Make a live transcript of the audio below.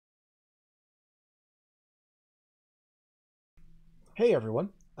Hey everyone,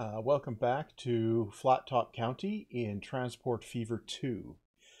 welcome back to Flattop County in Transport Fever 2.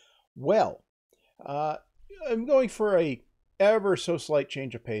 Well, uh, I'm going for a ever so slight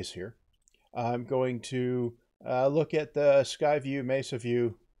change of pace here. I'm going to look at the Skyview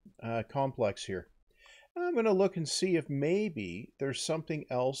Mesaview complex here. I'm going to look and see if maybe there's something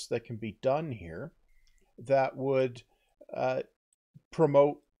else that can be done here that would uh,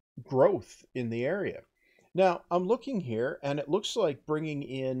 promote growth in the area. Now, I'm looking here, and it looks like bringing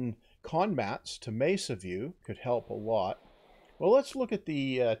in conmats to Mesaview could help a lot. Well, let's look at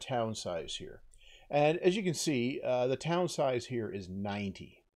the town size here. And as you can see, the town size here is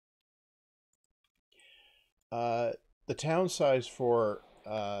 90. The town size for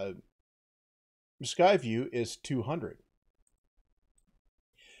Skyview is 200.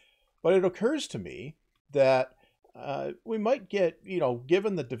 But it occurs to me that we might get,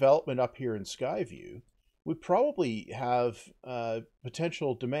 given the development up here in Skyview, we probably have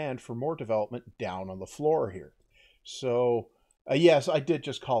potential demand for more development down on the floor here. So, yes, I did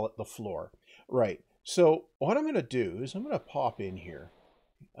just call it the floor. Right. So what I'm going to do is I'm going to pop in here.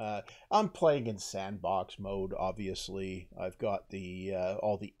 I'm playing in sandbox mode, obviously. I've got the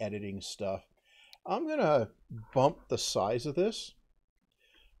all the editing stuff. I'm going to bump the size of this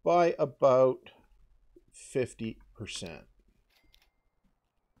by about 50%.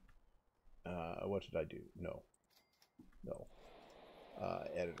 What did I do? No.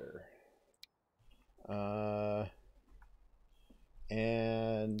 Editor.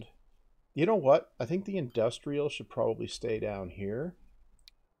 And you know what? I think the industrial should probably stay down here.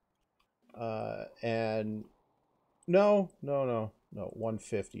 And no,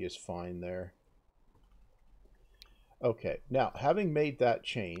 150 is fine there. Okay, now having made that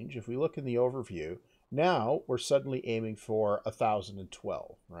change, if we look in the overview, now we're suddenly aiming for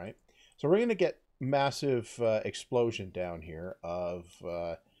 1012, right? So we're going to get massive explosion down here of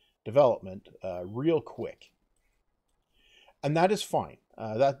development real quick. And that is fine.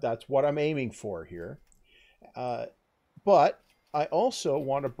 That's what I'm aiming for here. But I also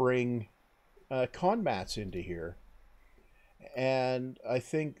want to bring conmats into here. And I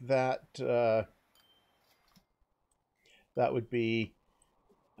think that that would be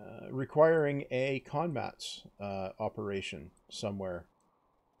requiring a conmats operation somewhere.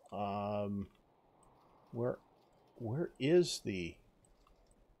 Where is the...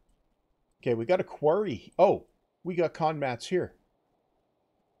 Okay, we got a quarry. Oh, we got conmats here.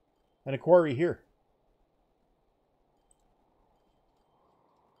 And a quarry here.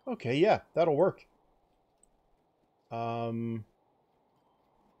 Okay, yeah, that'll work. There's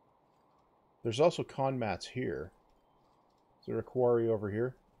also conmats here. Is there a quarry over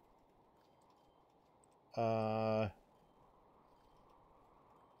here?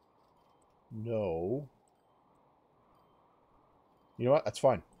 No. You know what? That's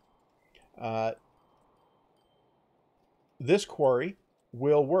fine. This quarry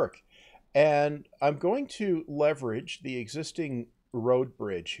will work. And I'm going to leverage the existing road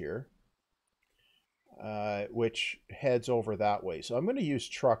bridge here, which heads over that way. So I'm going to use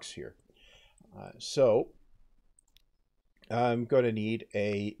trucks here. So I'm going to need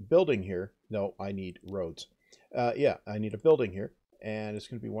a building here. No, I need roads. Yeah, I need a building here. And it's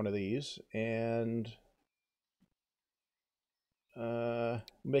going to be one of these. And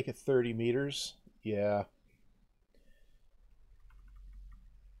make it 30 meters. Yeah.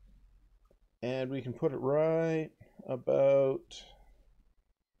 And we can put it right about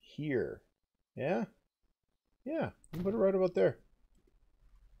here. Yeah? Yeah, we can put it right about there.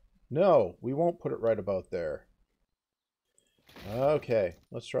 No, we won't put it right about there. Okay,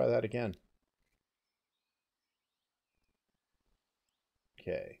 let's try that again.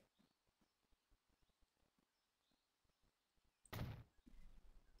 Okay.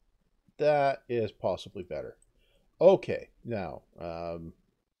 That is possibly better. Okay, now,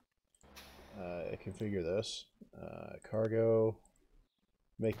 configure this. Cargo.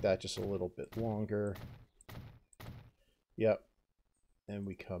 Make that just a little bit longer. Yep. And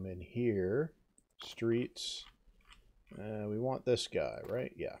we come in here. Streets. We want this guy,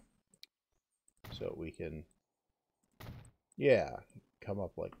 right? Yeah. So we can, yeah, come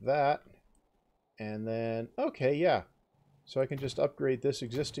up like that. And then, okay, yeah. So I can just upgrade this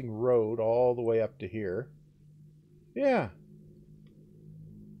existing road all the way up to here. Yeah.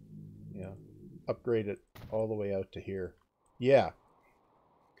 Yeah. Upgrade it all the way out to here. Yeah.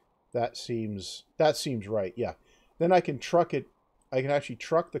 That seems right. Yeah. Then I can truck it. I can actually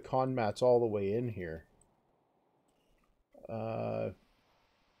truck the conmats all the way in here.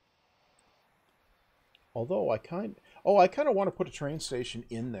 Although I kind of want to put a train station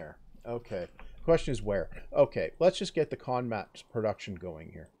in there. Okay. The question is where. Okay, let's just get the Conmat production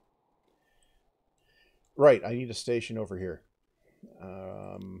going here. Right, I need a station over here.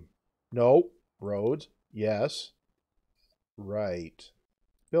 No. Road. Yes. Right.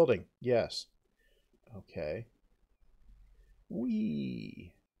 Building. Yes. Okay.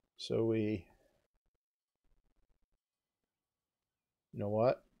 So we... You know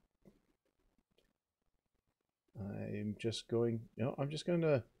what? I'm just going... I'm just going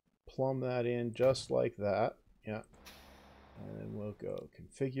to plumb that in just like that. Yeah. And then we'll go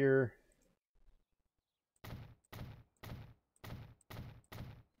configure...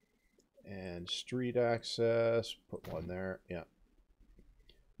 And street access, put one there, yeah.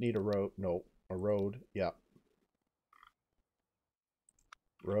 Need a road, no, a road, yeah.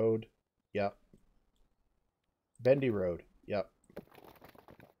 Road, yeah. Bendy road, yep.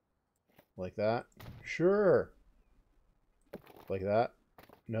 Like that, sure. Like that,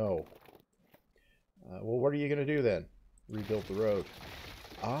 no. Well, what are you going to do then? Rebuild the road.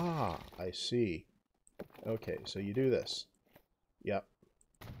 Ah, I see. Okay, so you do this. Yep.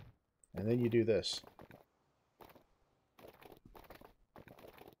 And then you do this.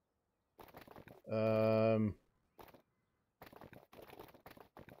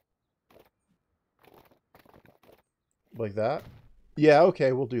 Like that? Yeah,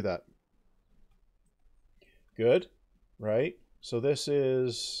 okay, we'll do that. Good, right? So this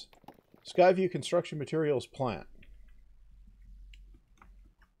is Skyview Construction Materials Plant.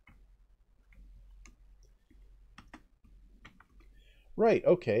 Right,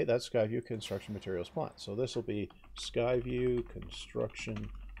 okay, that's Skyview Construction Materials Plant. So this will be Skyview Construction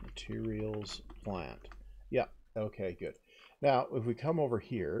Materials Plant. Yeah, okay, good. Now, if we come over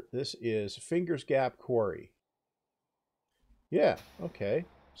here, this is Fingers Gap Quarry. Yeah, okay.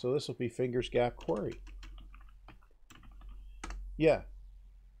 So this will be Fingers Gap Quarry. Yeah.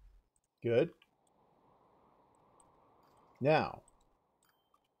 Good. Now.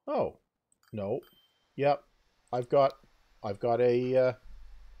 Oh, no. Yep. I've got a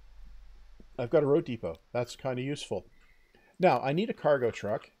road depot. That's kind of useful. Now, I need a cargo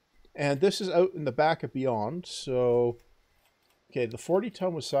truck, and this is out in the back of Beyond, so okay, the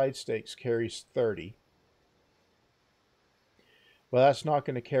 40-ton with side stakes carries 30. Well, that's not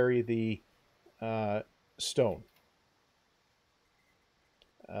going to carry the stone.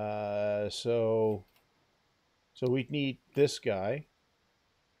 So we need this guy,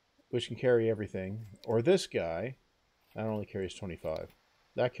 which can carry everything, or this guy. That only carries 25.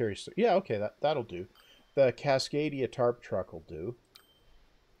 That carries... Yeah, okay, that'll do. The Cascadia tarp truck will do.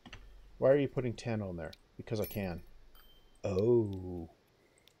 Why are you putting 10 on there? Because I can. Oh.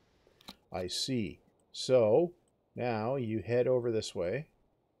 I see. So, now you head over this way.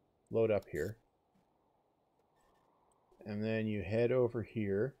 Load up here. And then you head over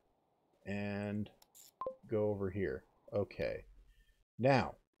here. And go over here. Okay.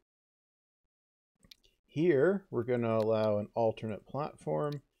 Now, here we're going to allow an alternate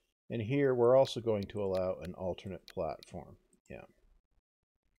platform. And here we're also going to allow an alternate platform. Yeah.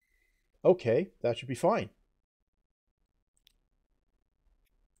 Okay, that should be fine.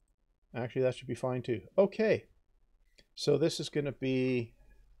 Actually, that should be fine too. Okay. So this is going to be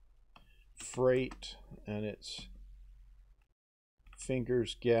freight, and it's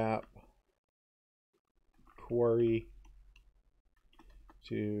Fingers Gap Quarry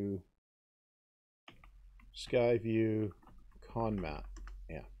to Skyview Conmat.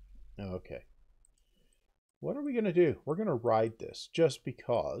 Yeah. Okay. What are we going to do? We're going to ride this just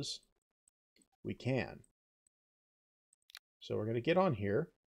because we can. So we're going to get on here.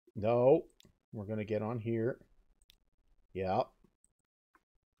 No, we're going to get on here. Yeah.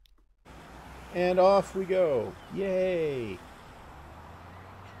 And off we go. Yay.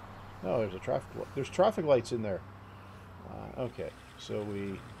 No, there's a traffic lights in there. Okay, so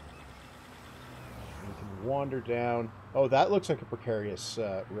we can wander down. Oh, that looks like a precarious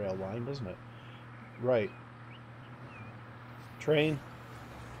rail line, doesn't it? Right. Train.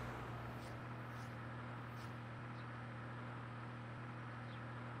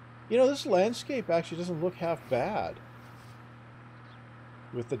 You know, this landscape actually doesn't look half bad.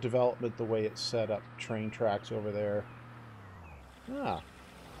 With the development, the way it's set up. Train tracks over there. Ah.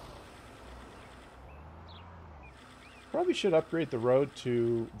 Probably should upgrade the road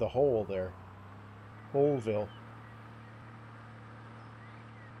to the hole there. Holeville.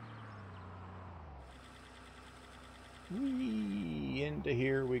 Whee! Into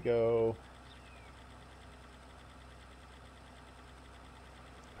here we go.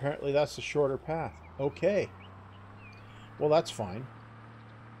 Apparently that's the shorter path. Okay. Well, that's fine.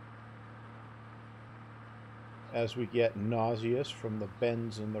 As we get nauseous from the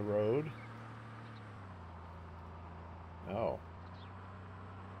bends in the road. Oh.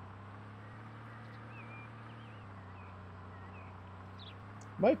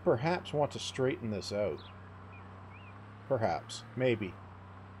 Might perhaps want to straighten this out. Perhaps. Maybe.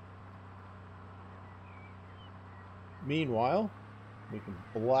 Meanwhile, we can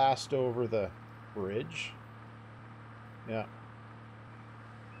blast over the bridge. Yeah.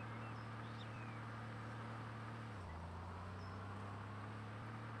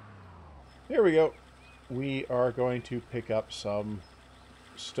 Here we go. We are going to pick up some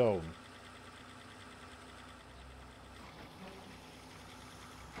stone.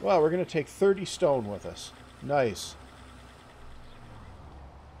 Well, we're going to take 30 stone with us. Nice.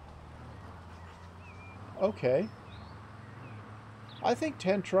 Okay. I think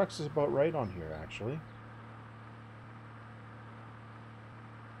 10 trucks is about right on here, actually.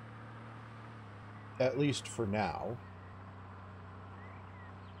 At least for now.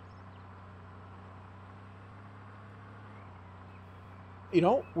 You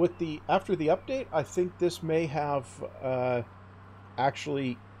know, after the update, I think this may have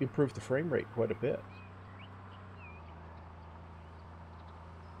actually improved the frame rate quite a bit.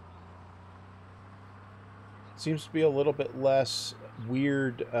 Seems to be a little bit less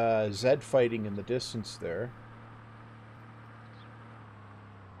weird Zed fighting in the distance there.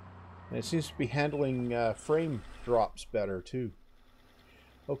 And it seems to be handling frame drops better, too.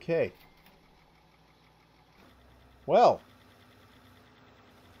 Okay. Well,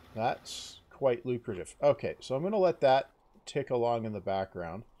 that's quite lucrative. Okay, so I'm going to let that tick along in the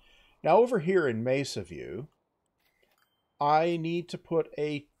background. Now, over here in Mesaview, I need to put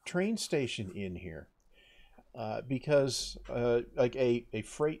a train station in here. Because, like a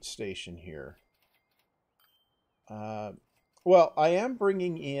freight station here. Well, I am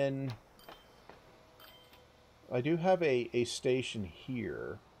bringing in... I do have a station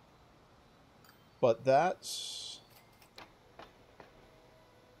here. But that's...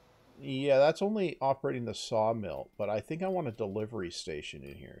 Yeah, that's only operating the sawmill. But I think I want a delivery station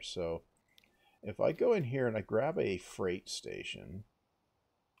in here. So, if I go in here and I grab a freight station...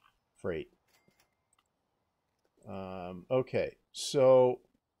 Freight. Okay, so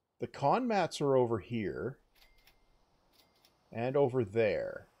the con mats are over here and over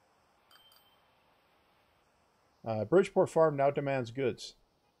there. Bridgeport Farm now demands goods.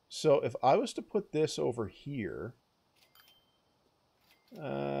 So if I was to put this over here,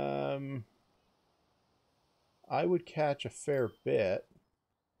 I would catch a fair bit.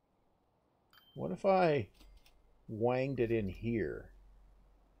 What if I wanged it in here?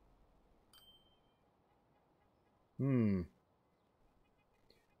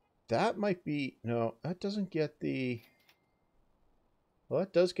 That might be... No, that doesn't get the... Well,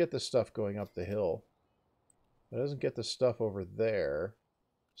 that does get the stuff going up the hill. It doesn't get the stuff over there.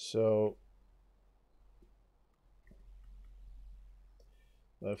 So...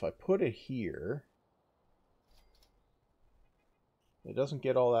 But if I put it here... It doesn't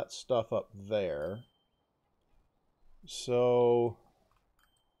get all that stuff up there. So...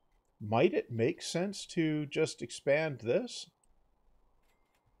 Might it make sense to just expand this?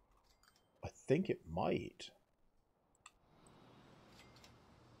 I think it might.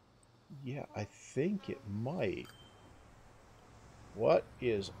 Yeah, I think it might. What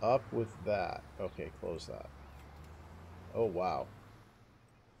is up with that? Okay, close that. Oh, wow.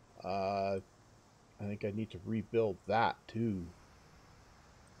 I think I need to rebuild that, too.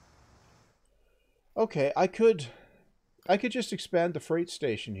 Okay, I could just expand the freight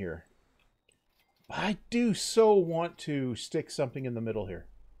station here. I do so want to stick something in the middle here.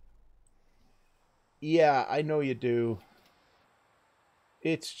 Yeah, I know you do.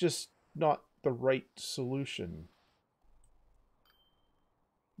 It's just not the right solution.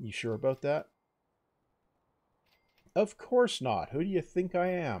 You sure about that? Of course not. Who do you think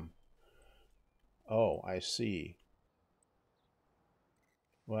I am? Oh, I see.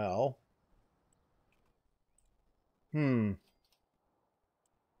 Well.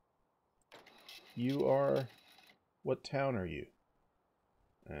 You are... What town are you?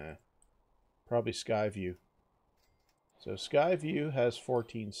 Probably Skyview. So Skyview has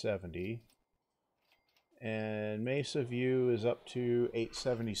 1470. And Mesaview is up to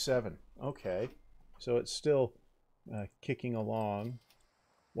 877. Okay. So it's still kicking along.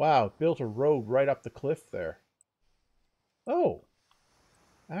 Wow, built a road right up the cliff there. Oh.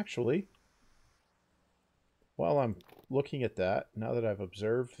 Actually, while I'm looking at that, now that I've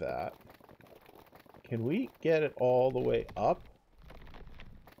observed that, can we get it all the way up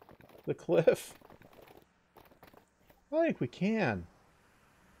the cliff? I think we can.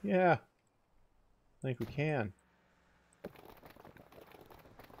 Yeah. I think we can.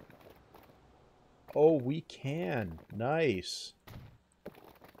 Oh, we can. Nice.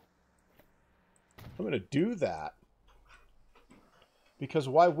 I'm going to do that. Because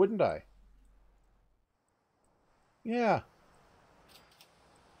why wouldn't I? Yeah.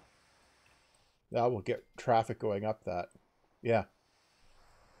 That will get traffic going up that. Yeah.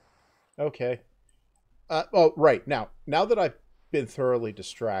 Okay. Oh, right. Now that I've been thoroughly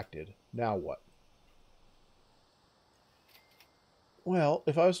distracted, now what? Well,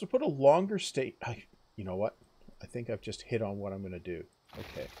 if I was to put a longer you know what? I think I've just hit on what I'm going to do.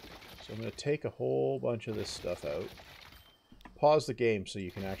 Okay. So I'm going to take a whole bunch of this stuff out. Pause the game so you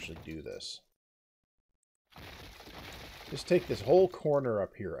can actually do this. Just take this whole corner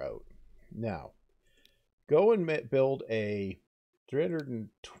up here out. Now, go and build a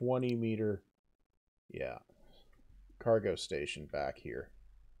 320 meter, yeah, cargo station back here.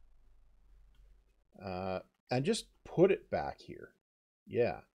 And just put it back here.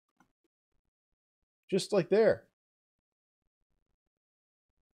 Yeah. Just like there.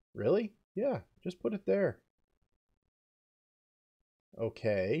 Really? Yeah, just put it there.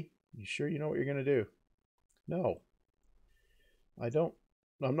 Okay. You sure you know what you're going to do? No. I don't.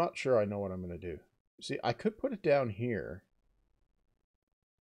 I'm not sure I know what I'm going to do. See, I could put it down here.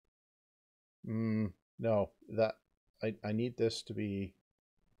 No. I need this to be,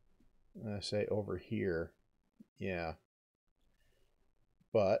 say, over here. Yeah.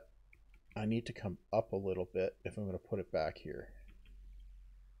 But I need to come up a little bit if I'm going to put it back here.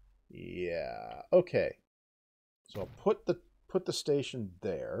 Yeah. Okay. So I'll put the station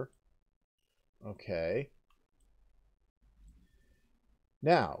there. Okay.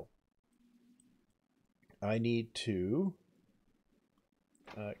 Now I need to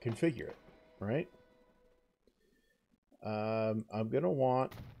configure it, right? I'm going to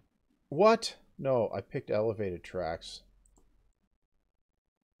want... What? No, I picked elevated tracks.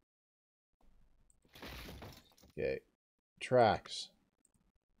 Okay. Tracks.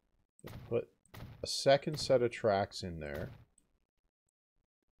 Put a second set of tracks in there.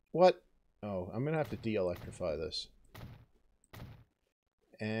 What? Oh, I'm going to have to de-electrify this.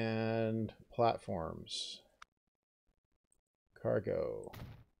 And platforms. Cargo.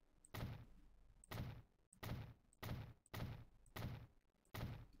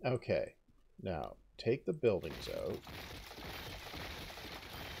 Okay. Now, take the buildings out.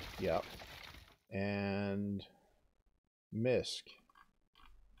 Yep. And MISC.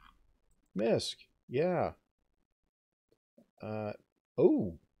 MISC. Yeah. Oh.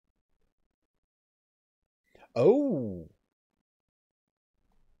 Oh.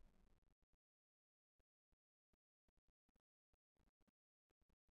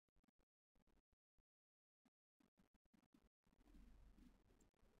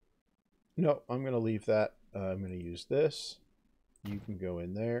 No, I'm going to leave that. I'm going to use this. You can go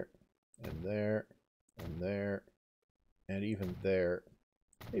in there, and there, and there, and even there.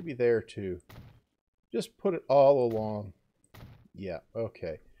 Maybe there too. Just put it all along. Yeah,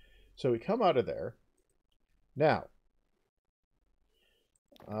 okay. So we come out of there. Now,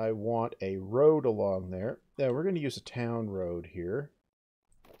 I want a road along there. Now, we're going to use a town road here.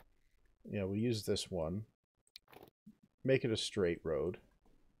 Yeah, we'll use this one. Make it a straight road.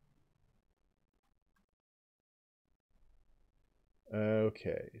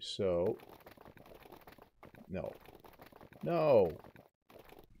 Okay, so... No. No!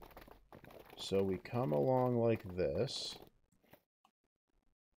 So we come along like this.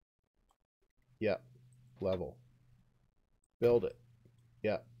 Yeah. Level. Build it.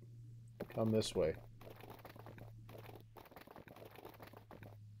 Yeah. Come this way.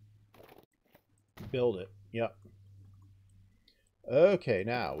 Build it. Yep. Okay,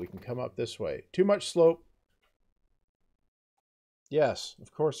 now we can come up this way. Too much slope. Yes,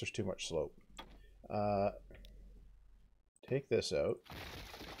 of course there's too much slope. Take this out.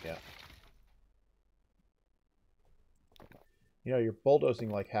 Yeah. You know, you're bulldozing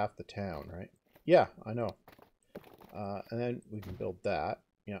like half the town, right? Yeah, I know. And then we can build that.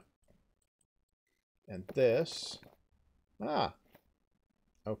 Yeah. And this. Ah.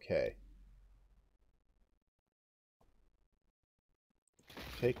 Okay.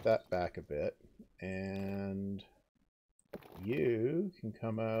 Take that back a bit. And you can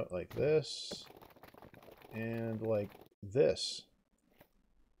come out like this. And like this.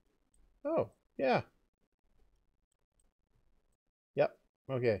 Oh, yeah. Yep.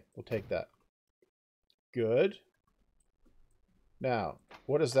 Okay, we'll take that. Good. Now,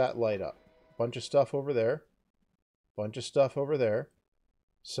 what does that light up? Bunch of stuff over there. Bunch of stuff over there.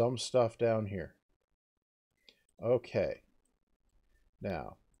 Some stuff down here. Okay.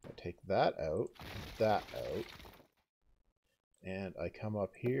 Now, I take that out, And I come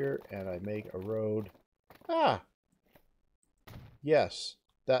up here and I make a road. Ah! Yes,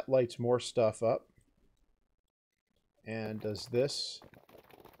 that lights more stuff up. And does this...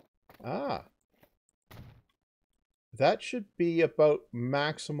 Ah! That should be about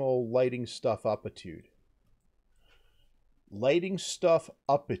maximal lighting stuff upitude. Lighting stuff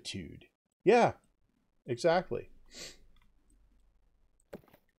upitude. Yeah, exactly.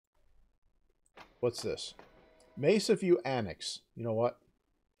 What's this? Mesaview Annex. You know what?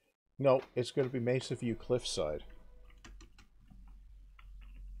 No, it's going to be Mesaview Cliffside.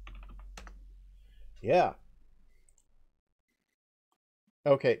 Yeah.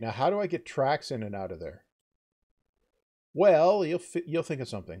 Okay, now how do I get tracks in and out of there? Well, you'll think of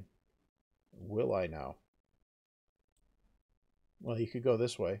something. Will I now? Well, you could go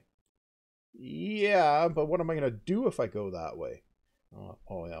this way. Yeah, but what am I going to do if I go that way?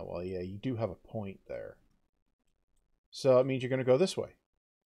 Oh, yeah, well, yeah, you do have a point there. So it means you're going to go this way.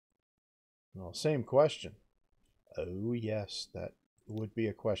 Well, same question. Oh, yes, that would be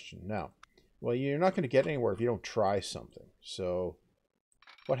a question. Now, well, you're not going to get anywhere if you don't try something. So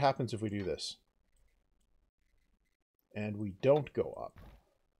what happens if we do this? And we don't go up.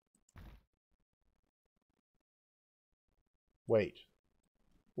 Wait.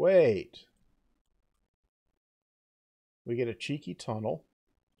 Wait. We get a cheeky tunnel.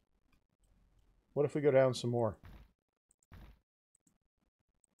 What if we go down some more?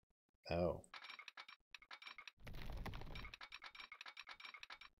 Oh.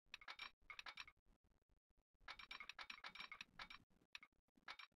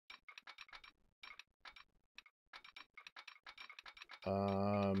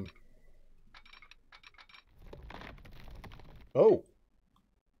 Oh.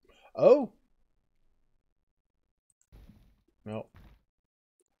 Oh. No.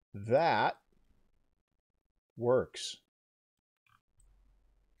 That works.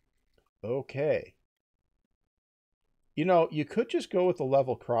 Okay. You know, you could just go with the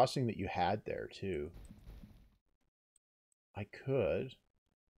level crossing that you had there, too. I could.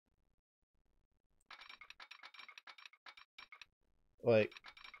 Like,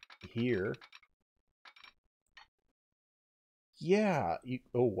 here. Yeah.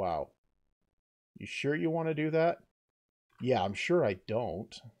 Oh, wow. You sure you want to do that? Yeah, I'm sure I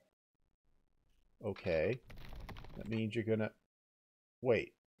don't. Okay. That means you're gonna...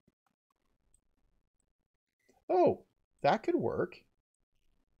 Wait. Oh, that could work.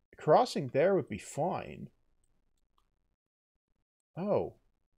 Crossing there would be fine. Oh.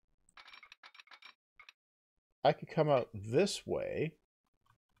 I could come out this way.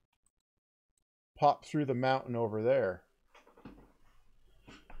 Pop through the mountain over there.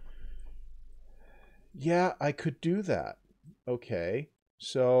 Yeah, I could do that. Okay.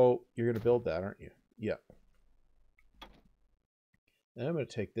 So you're going to build that, aren't you? Yep. And I'm going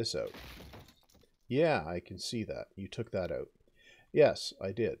to take this out. Yeah, I can see that. You took that out. Yes,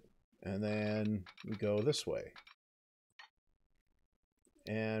 I did. And then we go this way.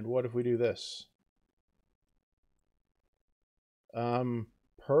 And what if we do this?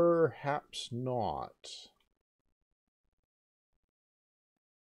 Perhaps not.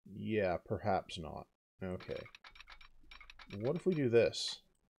 Yeah, perhaps not. Okay. What if we do this?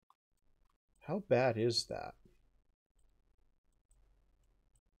 How bad is that?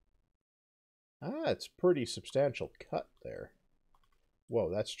 Ah, it's pretty substantial cut there. Whoa,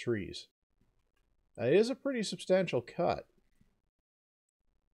 that's trees. It is a pretty substantial cut.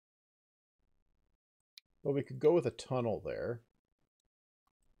 Well, we could go with a tunnel there.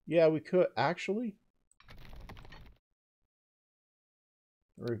 Yeah, we could. Actually,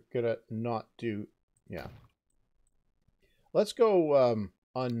 we're gonna not do... Yeah. Let's go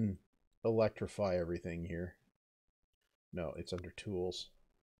unelectrify everything here. No, it's under tools.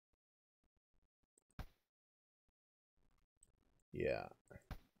 Yeah.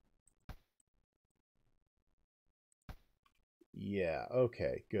 Yeah,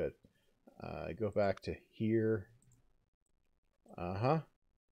 okay, good. Go back to here. Uh-huh.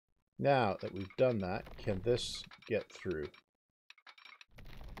 Now that we've done that, can this get through?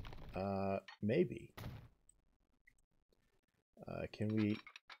 Maybe. Can we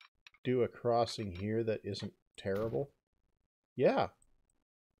do a crossing here that isn't terrible? Yeah.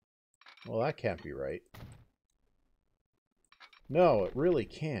 Well, that can't be right. No, it really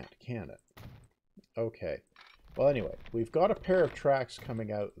can't, can it? Okay. Well, anyway, we've got a pair of tracks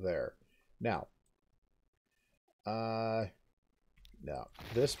coming out there. Now,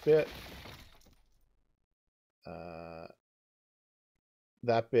 this bit,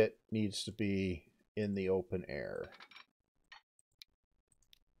 that bit needs to be in the open air.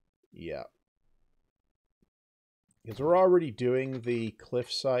 Yeah. Because we're already doing the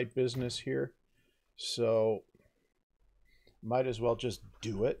cliffside business here. So might as well just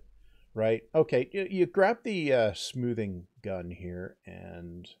do it, right? Okay, you grab the smoothing gun here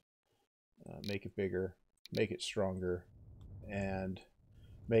and make it bigger, make it stronger, and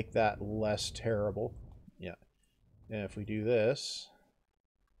make that less terrible. Yeah. And if we do this...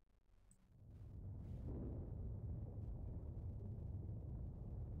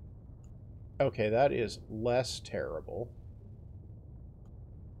 Okay, that is less terrible.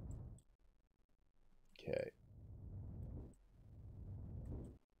 Okay.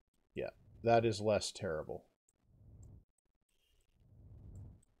 Yeah, that is less terrible.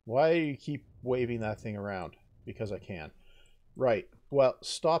 Why do you keep waving that thing around? Because I can. Right. Well,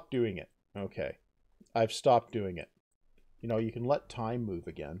 stop doing it. Okay. I've stopped doing it. You know, you can let time move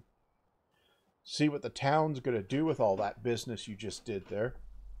again. See what the town's going to do with all that business you just did there.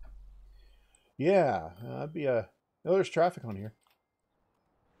 Yeah, that'd be a... Oh, there's traffic on here.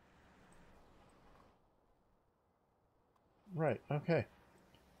 Right, okay.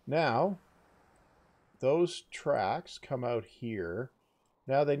 Now, those tracks come out here.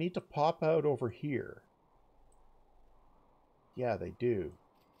 Now they need to pop out over here. Yeah, they do.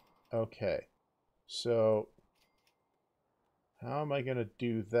 Okay. So, how am I going to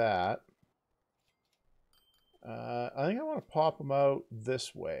do that? I think I want to pop them out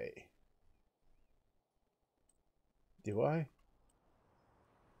this way. Do I?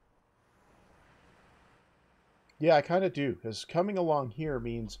 Yeah, I kind of do, because coming along here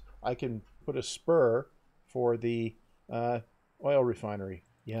means I can put a spur for the oil refinery.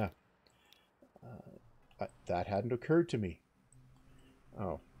 Yeah. That hadn't occurred to me.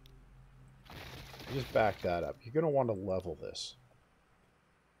 Oh. Just back that up. You're going to want to level this.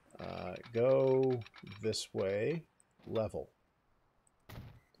 Go this way. Level.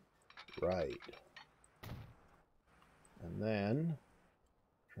 Right. And then,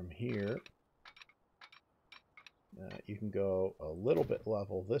 from here, you can go a little bit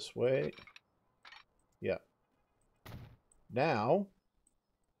level this way. Yeah. Now,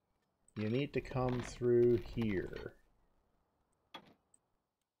 you need to come through here.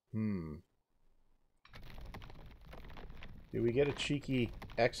 Do we get a cheeky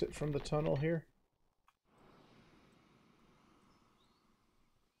exit from the tunnel here?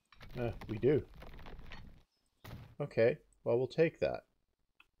 We do. Okay, well, we'll take that.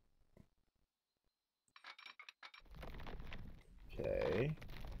 Okay.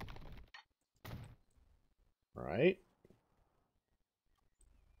 Right.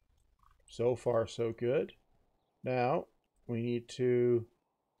 So far, so good. Now, we need to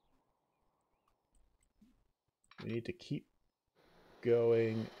keep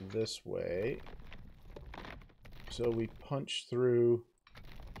going this way. So we punch through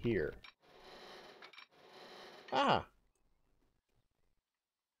here. Ah!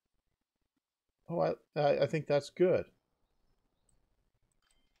 Oh, I think that's good.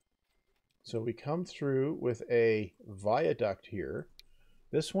 So we come through with a viaduct here.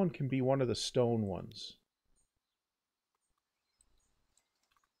 This one can be one of the stone ones.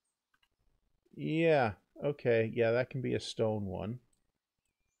 Yeah, okay. Yeah, that can be a stone one.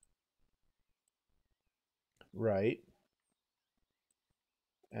 Right.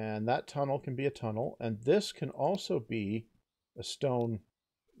 And that tunnel can be a tunnel. And this can also be a stone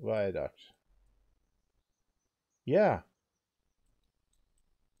viaduct. Yeah.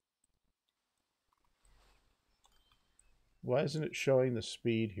 Why isn't it showing the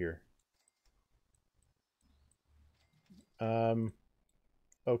speed here?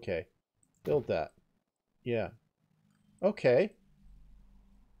 Okay. Build that. Yeah. Okay.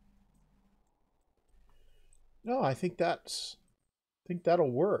 No, I think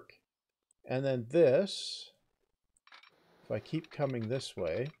that'll work. And then this, if I keep coming this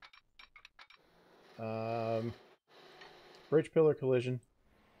way, bridge pillar collision.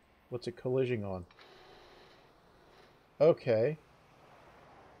 What's it collisioning on? Okay.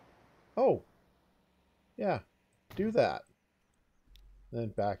 Oh. Yeah. Do that. Then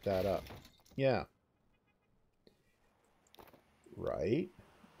back that up. Yeah. Right.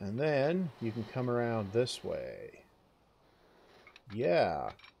 And then you can come around this way.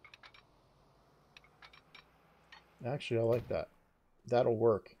 Yeah. Actually, I like that. That'll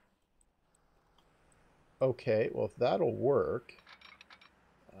work. Okay, well, if that'll work...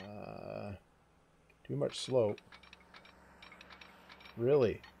 too much slope.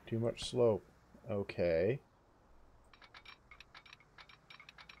 Really? Too much slope. Okay.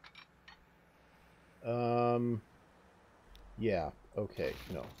 Yeah. Okay.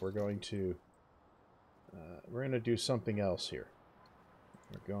 No, we're going to do something else here.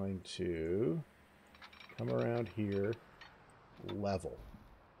 We're going to Come around here. Level.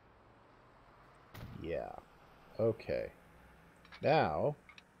 Yeah. Okay. Now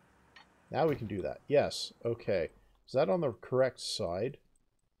we can do that. Yes. Okay. Is that on the correct side?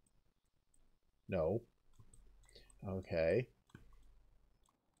 No. Okay.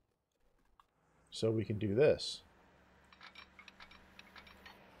 So we can do this.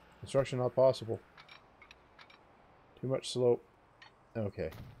 Construction not possible. Too much slope. Okay.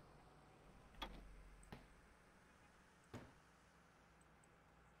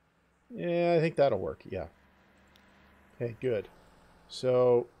 Yeah, I think that'll work. Yeah. Okay, good.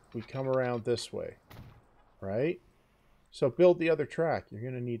 So we come around this way, right? So build the other track. You're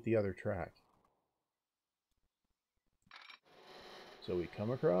going to need the other track. So we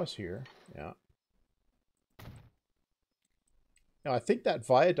come across here. Yeah. Now I think that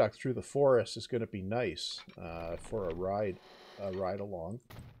viaduct through the forest is going to be nice for a ride along.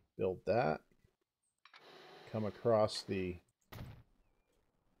 Build that. Come across the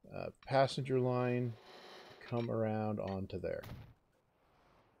passenger line. Come around onto there.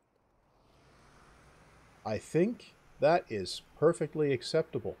 I think that is perfectly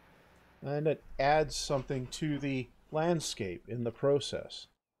acceptable. And it adds something to the landscape in the process.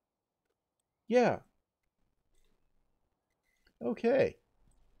 Yeah. Okay.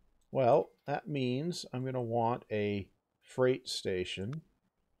 Well, that means I'm going to want a freight station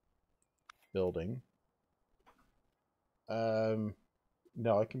building.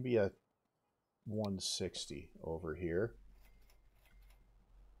 No, it can be a 160 over here.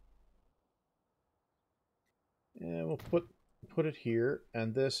 And we'll put it here,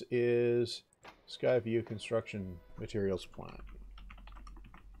 and this is Skyview Construction Materials Plant.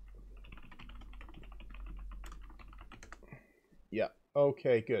 Yeah,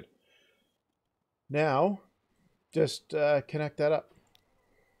 okay, good. Now, just connect that up.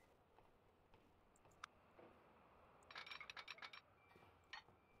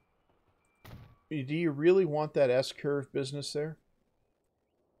 Do you really want that S-curve business there?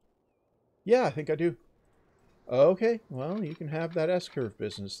 Yeah, I think I do. Okay, well, you can have that S-curve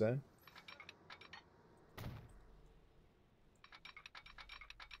business then.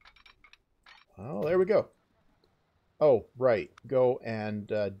 Oh, there we go. Oh, right. Go and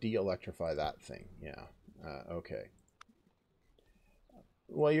de-electrify that thing. Yeah. Okay.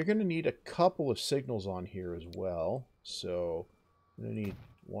 Well, you're going to need a couple of signals on here as well. So I'm going to need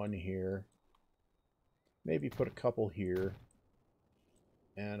one here. Maybe put a couple here.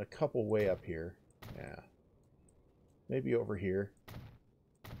 And a couple way up here. Yeah. Maybe over here.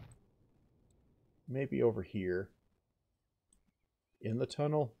 Maybe over here. In the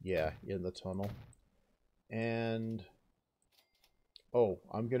tunnel? Yeah, in the tunnel. And... oh,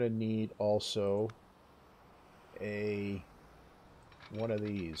 I'm going to need also one of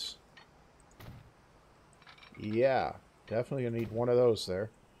these. Yeah, definitely going to need one of those there.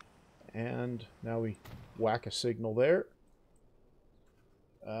 And now we whack a signal there.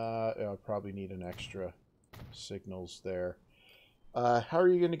 I'll probably need an extra signals there. How are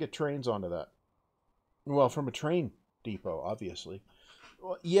you going to get trains onto that? Well, from a train depot, obviously.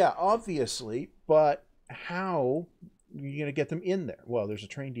 Well, yeah, obviously, but how are you going to get them in there? Well, there's a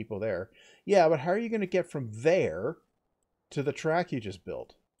train depot there. Yeah, but how are you going to get from there to the track you just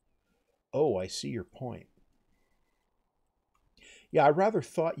built? Oh, I see your point. Yeah, I rather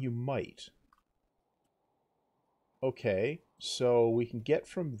thought you might. Okay, so we can get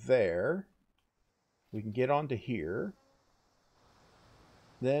from there. We can get onto here.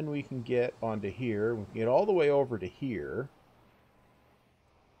 Then we can get onto here. We can get all the way over to here.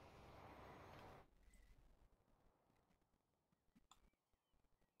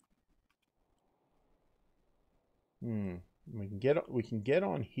 We can get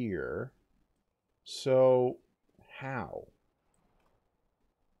on here. So how?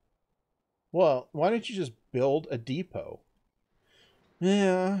 Well, why don't you just build a depot?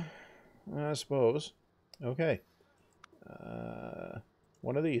 Yeah, I suppose. Okay.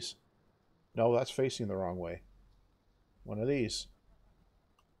 One of these. No, that's facing the wrong way. One of these.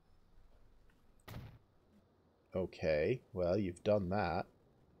 Okay, well, you've done that.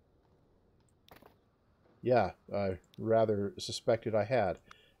 Yeah, I rather suspected I had.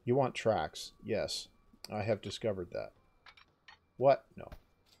 You want tracks. Yes, I have discovered that. What? No.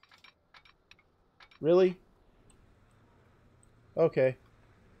 Really? Okay.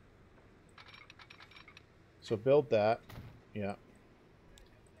 So build that. Yeah.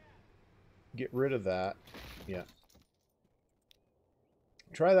 Get rid of that. Yeah.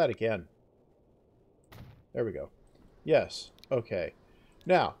 Try that again. There we go. Yes. Okay.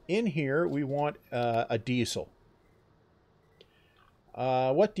 Now, in here, we want a diesel.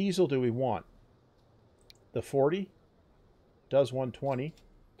 What diesel do we want? The 40 does 120,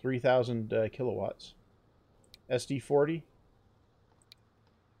 3,000 kilowatts. SD40.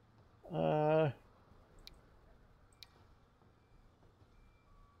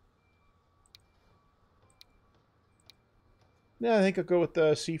 Yeah, I think I'll go with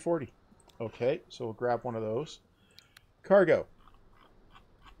the C40. Okay, so we'll grab one of those. Cargo.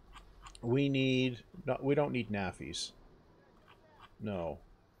 We need... No, we don't need nappies. No.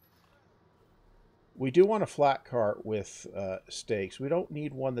 We do want a flat cart with stakes. We don't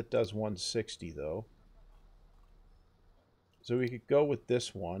need one that does 160, though. So we could go with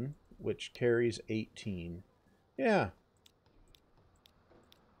this one, which carries 18. Yeah.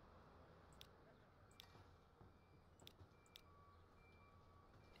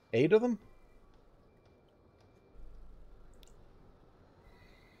 Eight of them?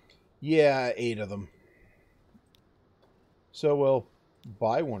 Yeah, 8 of them. So we'll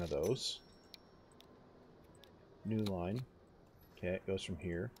buy one of those. New line. Okay, it goes from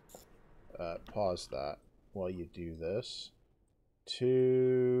here. Pause that while you do this.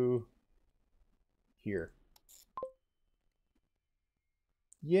 To here.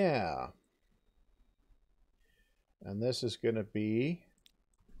 Yeah. And this is going to be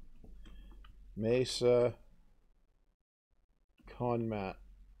Mesa Conmat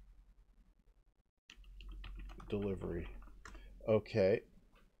delivery. Okay.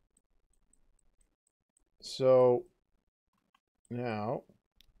 So now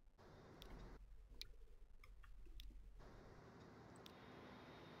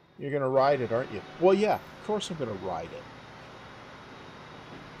you're going to ride it, aren't you? Well, yeah, of course I'm going to ride it.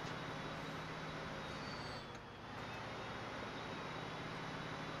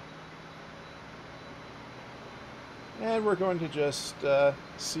 And we're going to just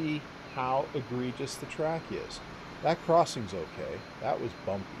see how egregious the track is. That crossing's okay. That was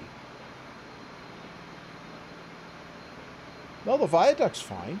bumpy. No, the viaduct's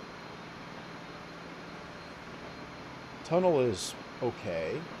fine. Tunnel is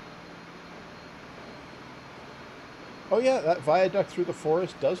okay. Oh yeah, that viaduct through the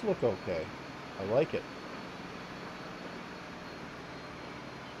forest does look okay. I like it.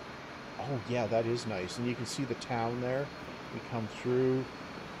 Oh yeah, that is nice. And you can see the town there. We come through,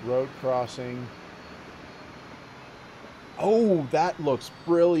 road crossing. Oh, that looks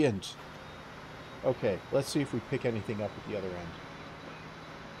brilliant. Okay, let's see if we pick anything up at the other end.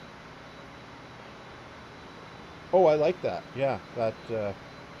 Oh, I like that. Yeah, that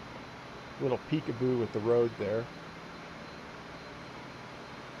little peekaboo with the road there.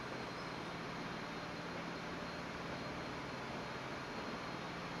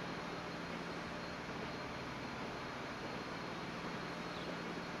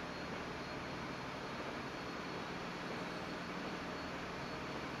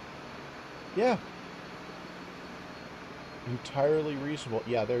 Yeah. Entirely reasonable.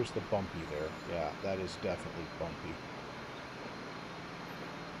 Yeah, there's the bumpy there. Yeah, that is definitely bumpy.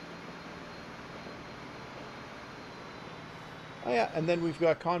 Oh yeah, and then we've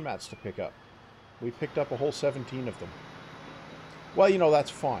got conmats to pick up. We picked up a whole 17 of them. Well, you know,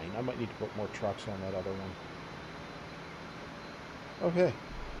 that's fine. I might need to put more trucks on that other one. Okay.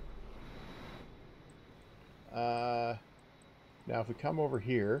 Now if we come over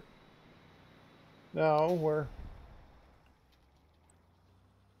here... No,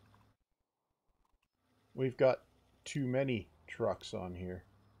 we've got too many trucks on here.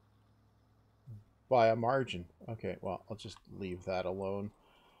 By a margin. Okay, well, I'll just leave that alone.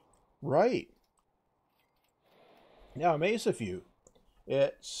 Right. Now, Mesaview.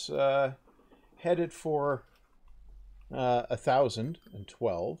 It's headed for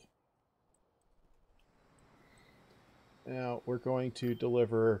 1,012. Now, we're going to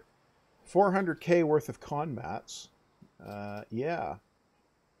deliver 400K worth of conmats. Yeah.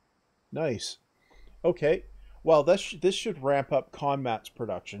 Nice. Okay. Well, this should ramp up conmats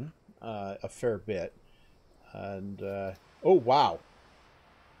production a fair bit. And, oh, wow.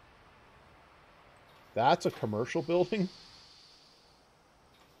 That's a commercial building?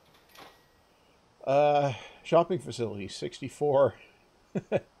 Shopping facility, 64.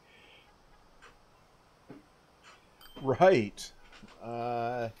 Right.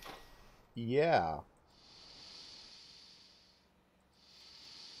 Yeah.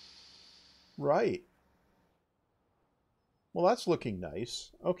 Right. Well, that's looking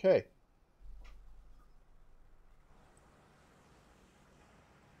nice. Okay.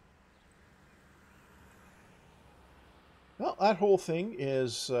 Well, that whole thing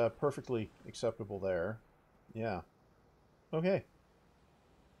is perfectly acceptable there. Yeah. Okay.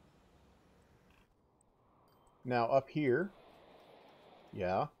 Now up here,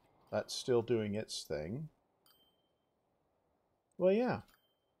 yeah, that's still doing its thing. Well, yeah.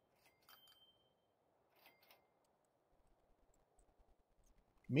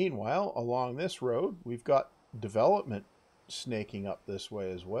 Meanwhile, along this road, we've got development snaking up this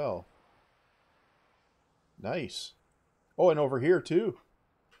way as well. Nice. Oh, and over here too.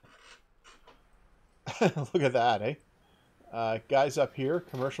 Look at that, eh? Guys up here,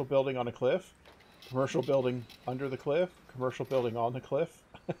 commercial building on a cliff, commercial building under the cliff, commercial building on the cliff.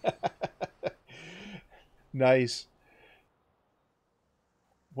 Nice.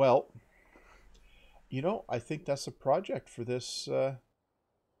 Well, I think that's a project for this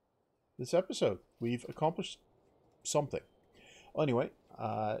episode. We've accomplished something. Well, anyway,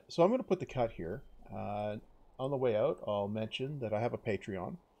 so I'm going to put the cut here. On the way out, I'll mention that I have a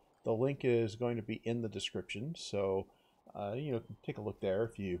Patreon. The link is going to be in the description, so take a look there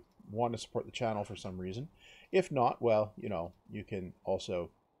if you want to support the channel for some reason. If not, well, you can also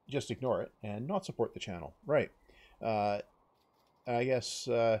just ignore it and not support the channel. Right. I guess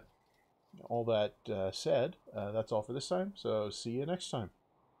all that said, that's all for this time, so see you next time.